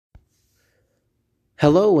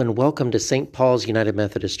Hello and welcome to St. Paul's United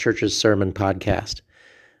Methodist Church's Sermon Podcast.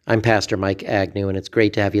 I'm Pastor Mike Agnew, and it's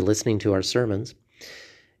great to have you listening to our sermons.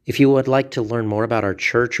 If you would like to learn more about our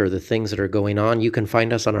church or the things that are going on, you can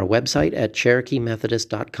find us on our website at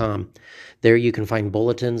CherokeeMethodist.com. There you can find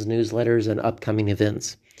bulletins, newsletters, and upcoming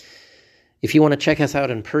events. If you want to check us out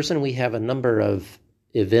in person, we have a number of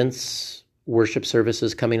events, worship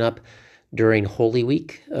services coming up during Holy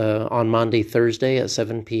Week. On Maundy, Thursday at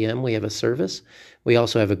 7 p.m. we have a service. We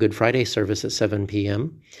also have a Good Friday service at 7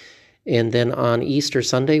 p.m. And then on Easter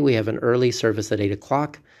Sunday, we have an early service at 8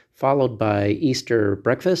 o'clock, followed by Easter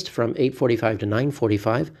breakfast from 8:45 to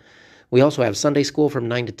 9:45. We also have Sunday school from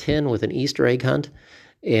 9 to 10 with an Easter egg hunt,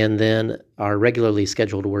 and then our regularly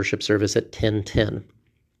scheduled worship service at 10:10.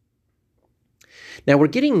 Now, we're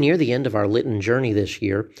getting near the end of our Lenten journey this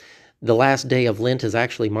year. The last day of Lent is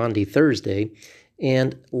actually Maundy, Thursday,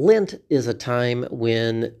 and Lent is a time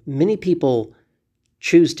when many people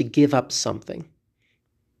choose to give up something.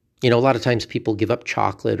 A lot of times people give up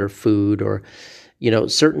chocolate or food or,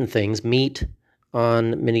 certain things, meat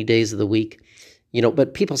on many days of the week,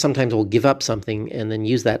 but people sometimes will give up something and then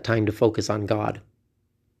use that time to focus on God.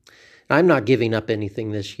 I'm not giving up anything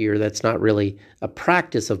this year. That's not really a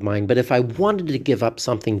practice of mine, but if I wanted to give up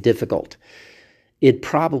something difficult, it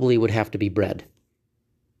probably would have to be bread.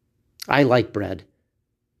 I like bread.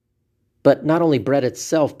 But not only bread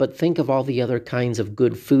itself, but think of all the other kinds of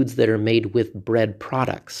good foods that are made with bread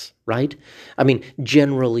products, right?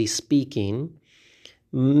 Generally speaking,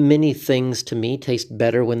 many things to me taste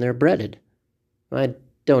better when they're breaded. I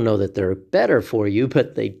don't know that they're better for you,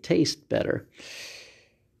 but they taste better.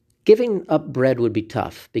 Giving up bread would be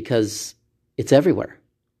tough because it's everywhere.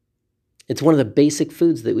 It's one of the basic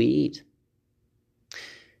foods that we eat.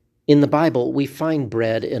 In the Bible, we find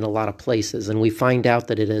bread in a lot of places, and we find out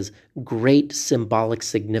that it has great symbolic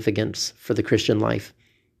significance for the Christian life.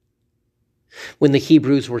 When the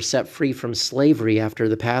Hebrews were set free from slavery after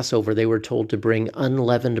the Passover, they were told to bring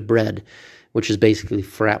unleavened bread, which is basically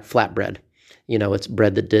flat bread. It's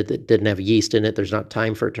bread that didn't have yeast in it. There's not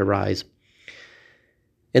time for it to rise.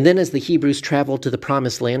 And then as the Hebrews traveled to the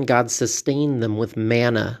Promised Land, God sustained them with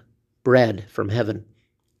manna, bread from heaven.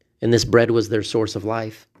 And this bread was their source of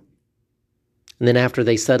life. And then after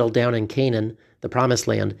they settled down in Canaan, the Promised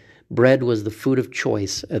Land, bread was the food of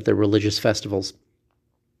choice at their religious festivals.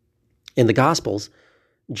 In the Gospels,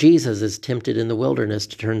 Jesus is tempted in the wilderness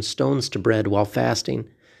to turn stones to bread while fasting.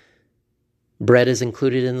 Bread is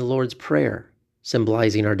included in the Lord's Prayer,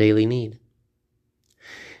 symbolizing our daily need.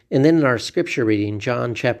 And then in our scripture reading,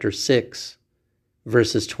 John chapter 6,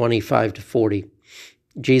 verses 25 to 40,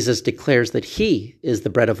 Jesus declares that He is the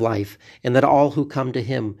bread of life and that all who come to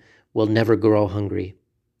Him will never grow hungry.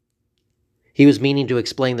 He was meaning to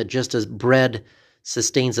explain that just as bread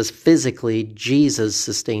sustains us physically, Jesus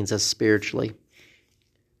sustains us spiritually.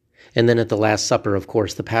 And then at the Last Supper, of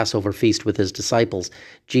course, the Passover feast with His disciples,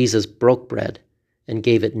 Jesus broke bread and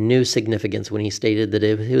gave it new significance when He stated that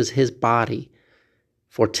it was His body,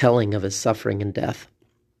 foretelling of His suffering and death.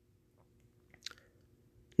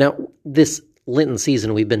 Now, this Lenten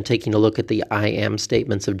season, we've been taking a look at the I am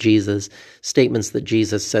statements of Jesus, statements that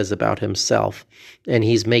Jesus says about Himself, and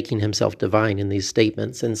He's making Himself divine in these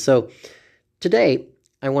statements. And so today,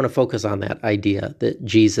 I want to focus on that idea that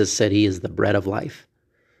Jesus said He is the bread of life.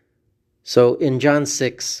 So in John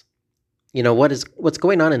 6, what's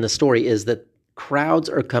going on in the story is that crowds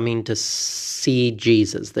are coming to see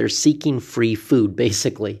Jesus. They're seeking free food,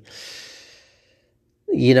 basically.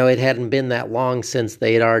 It hadn't been that long since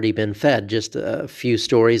they had already been fed. Just a few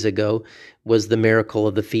stories ago was the miracle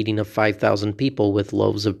of the feeding of 5,000 people with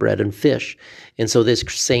loaves of bread and fish. And so this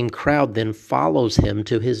same crowd then follows Him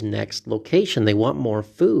to His next location. They want more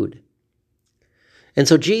food. And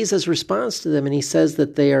so Jesus responds to them, and He says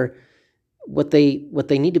that they are what they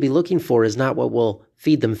need to be looking for is not what will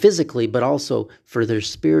feed them physically, but also for their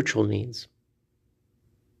spiritual needs.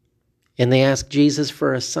 And they ask Jesus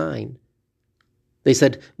for a sign. They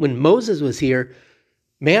said, when Moses was here,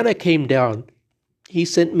 manna came down. He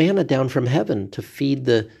sent manna down from heaven to feed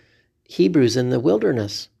the Hebrews in the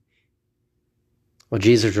wilderness. Well,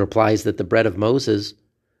 Jesus replies that the bread of Moses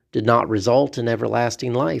did not result in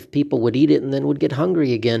everlasting life. People would eat it and then would get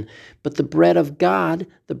hungry again. But the bread of God,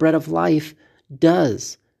 the bread of life,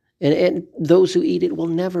 does. And those who eat it will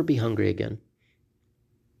never be hungry again.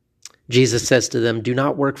 Jesus says to them, do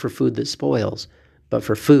not work for food that spoils, but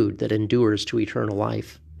for food that endures to eternal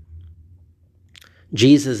life.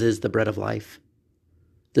 Jesus is the bread of life,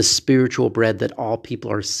 the spiritual bread that all people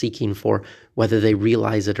are seeking for, whether they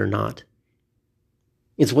realize it or not.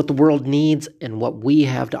 It's what the world needs and what we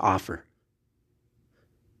have to offer.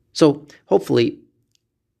 So hopefully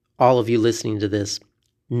all of you listening to this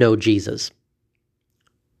know Jesus.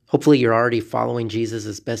 Hopefully you're already following Jesus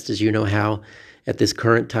as best as you know how at this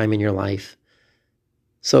current time in your life.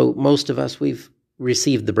 So most of us, we've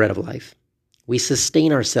received the bread of life. We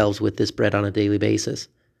sustain ourselves with this bread on a daily basis,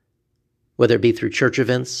 whether it be through church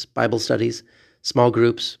events, Bible studies, small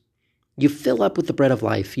groups. You fill up with the bread of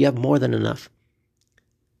life. You have more than enough.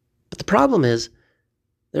 But the problem is,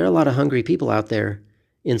 there are a lot of hungry people out there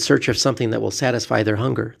in search of something that will satisfy their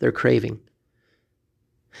hunger, their craving.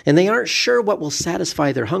 And they aren't sure what will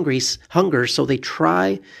satisfy their hunger, so they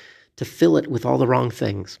try to fill it with all the wrong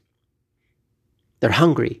things. They're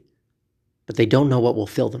hungry, but they don't know what will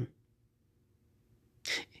fill them.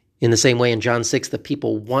 In the same way, in John 6, the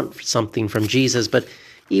people want something from Jesus, but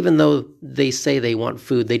even though they say they want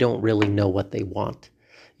food, they don't really know what they want.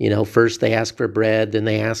 First they ask for bread, then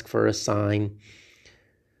they ask for a sign.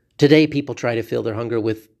 Today, people try to fill their hunger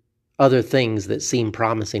with other things that seem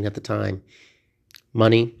promising at the time.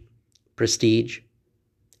 Money, prestige,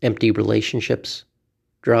 empty relationships,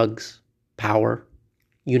 drugs, power,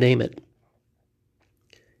 you name it.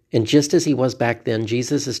 And just as he was back then,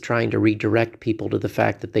 Jesus is trying to redirect people to the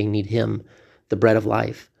fact that they need him, the bread of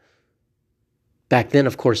life. Back then,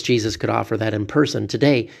 of course, Jesus could offer that in person.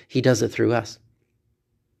 Today, he does it through us.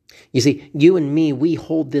 You see, you and me, we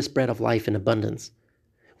hold this bread of life in abundance.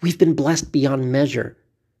 We've been blessed beyond measure,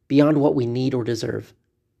 beyond what we need or deserve.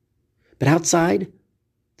 But outside,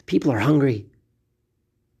 the people are hungry.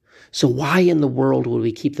 So why in the world would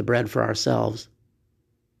we keep the bread for ourselves?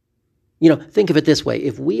 Think of it this way.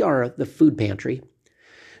 If we are the food pantry,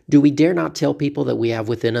 do we dare not tell people that we have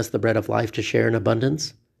within us the bread of life to share in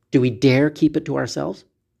abundance? Do we dare keep it to ourselves?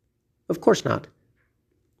 Of course not.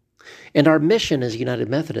 And our mission as United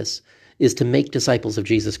Methodists is to make disciples of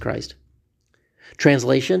Jesus Christ.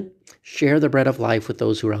 Translation, share the bread of life with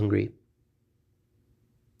those who are hungry.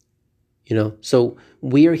 So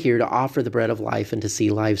we are here to offer the bread of life and to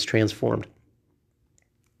see lives transformed.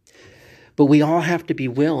 But we all have to be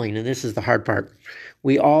willing, and this is the hard part,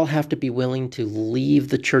 we all have to be willing to leave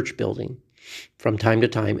the church building from time to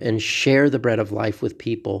time and share the bread of life with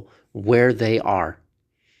people where they are.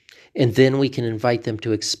 And then we can invite them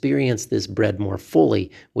to experience this bread more fully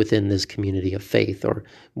within this community of faith, or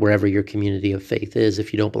wherever your community of faith is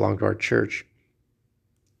if you don't belong to our church.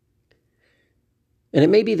 And it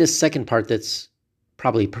may be this second part that's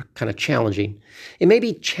probably kind of challenging. It may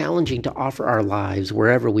be challenging to offer our lives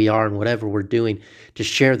wherever we are and whatever we're doing, to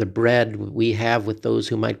share the bread we have with those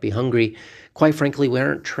who might be hungry. Quite frankly, we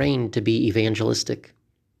aren't trained to be evangelistic.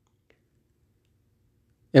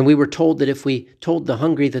 And we were told that if we told the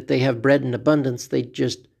hungry that they have bread in abundance, they'd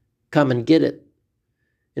just come and get it.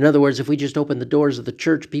 In other words, if we just open the doors of the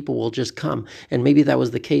church, people will just come. And maybe that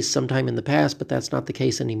was the case sometime in the past, but that's not the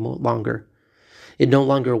case any longer. It no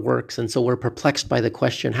longer works, and so we're perplexed by the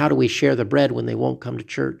question, how do we share the bread when they won't come to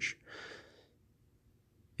church?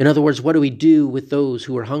 In other words, what do we do with those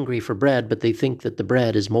who are hungry for bread, but they think that the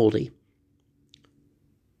bread is moldy?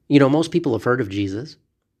 Most people have heard of Jesus.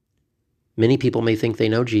 Many people may think they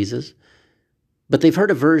know Jesus, but they've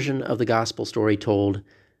heard a version of the gospel story told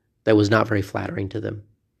that was not very flattering to them.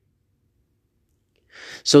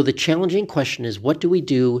 So the challenging question is, what do we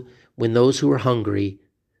do when those who are hungry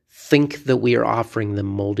think that we are offering them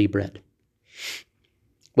moldy bread?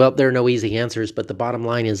 Well, there are no easy answers, but the bottom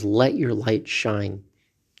line is, let your light shine.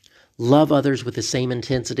 Love others with the same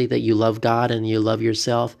intensity that you love God and you love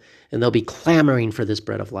yourself, and they'll be clamoring for this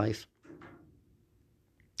bread of life.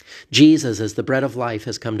 Jesus, as the bread of life,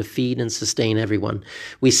 has come to feed and sustain everyone.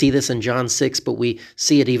 We see this in John 6, but we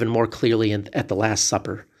see it even more clearly at the Last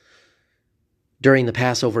Supper. During the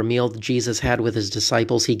Passover meal that Jesus had with his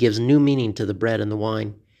disciples, he gives new meaning to the bread and the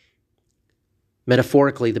wine.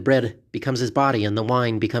 Metaphorically, the bread becomes his body and the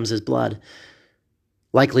wine becomes his blood.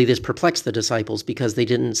 Likely this perplexed the disciples because they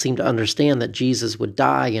didn't seem to understand that Jesus would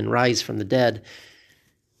die and rise from the dead.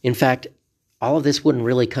 In fact, all of this wouldn't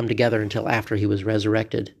really come together until after he was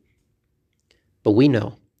resurrected. But we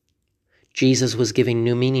know Jesus was giving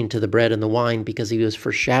new meaning to the bread and the wine because he was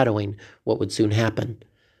foreshadowing what would soon happen,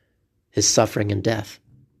 his suffering and death.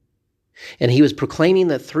 And he was proclaiming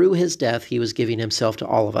that through his death, he was giving himself to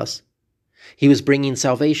all of us. He was bringing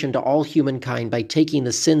salvation to all humankind by taking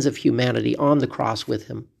the sins of humanity on the cross with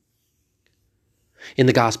him. In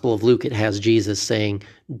the Gospel of Luke, it has Jesus saying,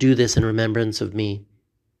 "Do this in remembrance of me."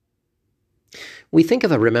 We think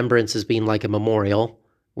of a remembrance as being like a memorial.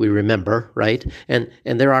 We remember, right? And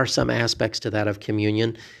there are some aspects to that of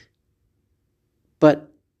communion.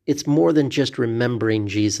 But it's more than just remembering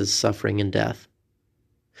Jesus' suffering and death.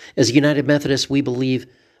 As United Methodists, we believe,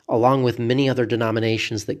 along with many other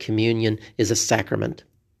denominations, that communion is a sacrament.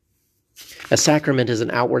 A sacrament is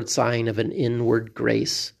an outward sign of an inward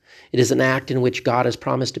grace. It is an act in which God has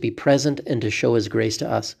promised to be present and to show his grace to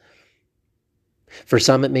us. For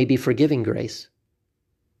some, it may be forgiving grace.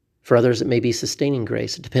 For others, it may be sustaining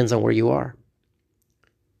grace. It depends on where you are.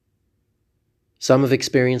 Some have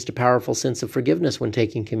experienced a powerful sense of forgiveness when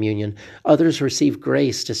taking communion. Others receive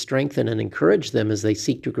grace to strengthen and encourage them as they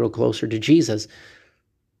seek to grow closer to Jesus.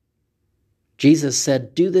 Jesus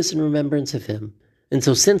said, "Do this in remembrance of him." And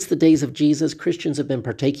so since the days of Jesus, Christians have been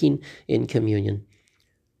partaking in communion.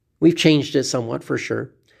 We've changed it somewhat, for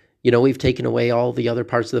sure. We've taken away all the other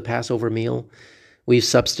parts of the Passover meal. We've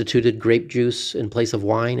substituted grape juice in place of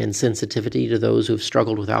wine and sensitivity to those who've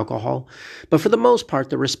struggled with alcohol. But for the most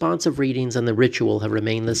part, the responsive readings and the ritual have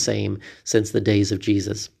remained the same since the days of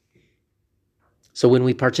Jesus. So when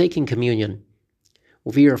we partake in communion,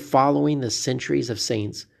 we are following the centuries of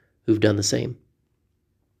saints who've done the same.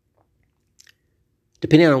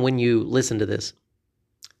 Depending on when you listen to this,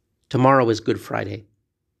 tomorrow is Good Friday,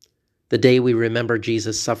 the day we remember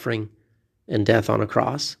Jesus' suffering and death on a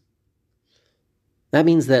cross. That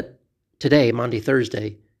means that today, Maundy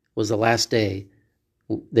Thursday, was the last day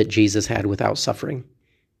that Jesus had without suffering.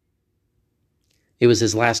 It was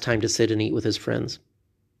his last time to sit and eat with his friends.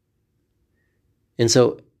 And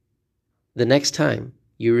so, the next time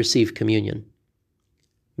you receive communion,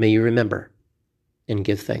 may you remember and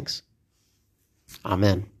give thanks.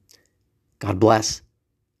 Amen. God bless,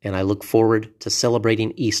 and I look forward to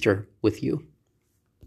celebrating Easter with you.